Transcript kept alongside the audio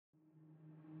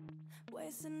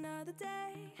It's another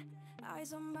day,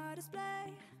 eyes on my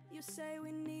display. You say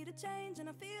we need a change, and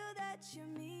I feel that you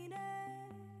mean it.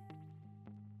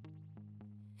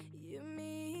 You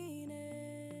mean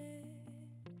it.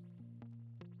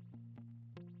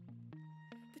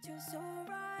 But you're so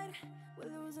right, we're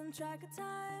losing track of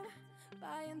time,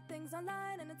 buying things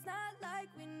online, and it's not like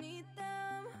we need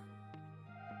them.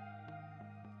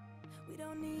 We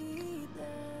don't need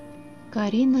them.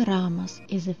 Karina Ramos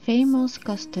is a famous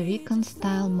Costa Rican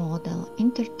style model,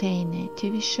 entertainer,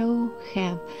 TV show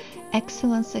have,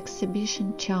 excellence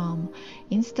exhibition charm,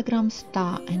 Instagram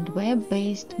star and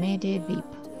web-based media VIP.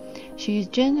 She is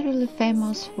generally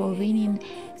famous for winning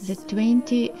the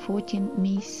 2014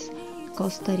 Miss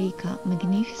Costa Rica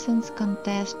Magnificence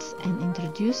contests and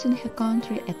introducing her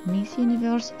country at Miss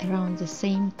Universe around the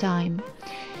same time.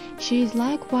 She is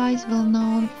likewise well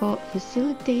known for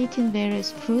facilitating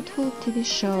various fruitful TV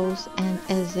shows and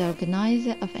as the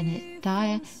organizer of an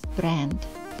entire brand.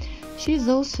 She is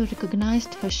also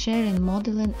recognized for sharing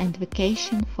modeling and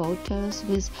vacation photos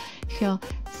with her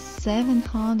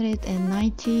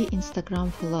 790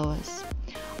 Instagram followers.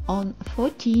 On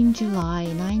 14 July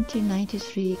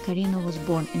 1993, Karina was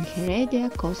born in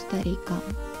Heredia, Costa Rica.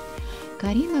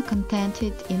 Karina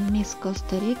contended in Miss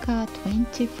Costa Rica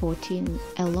 2014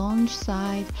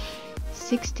 alongside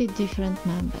 60 different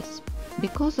members.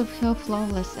 Because of her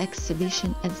flawless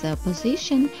exhibition at the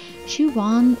opposition, she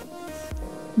won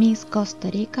Miss Costa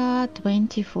Rica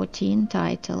 2014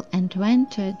 title and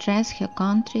went to address her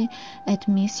country at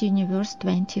Miss Universe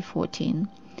 2014.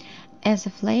 As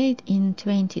of late in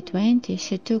 2020,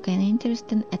 she took an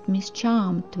interest at Miss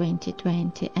Charm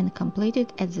 2020 and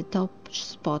completed at the top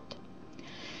spot.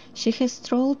 She has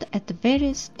strolled at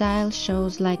various style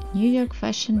shows like New York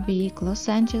Fashion Week, Los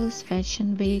Angeles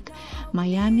Fashion Week,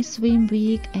 Miami Swim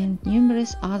Week, and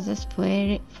numerous others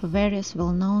for various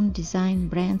well-known design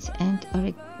brands and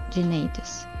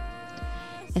originators.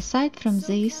 Aside from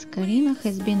this, Karina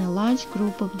has been a large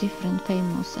group of different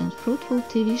famous and fruitful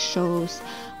TV shows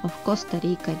of Costa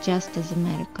Rica just as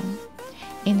American.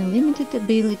 In a limited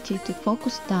ability to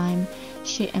focus time,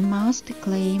 she amassed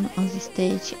acclaim on the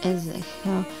stage as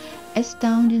her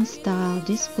astounding style,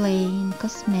 displaying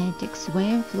cosmetics,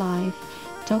 way of life,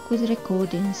 talk with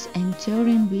recordings, and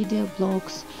touring video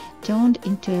blogs turned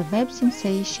into a web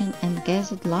sensation and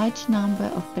gathered large number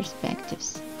of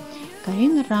perspectives.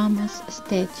 Karina Ramos'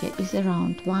 stature is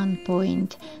around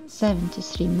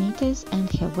 1.73 meters and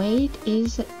her weight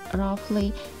is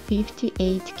roughly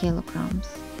 58 kilograms.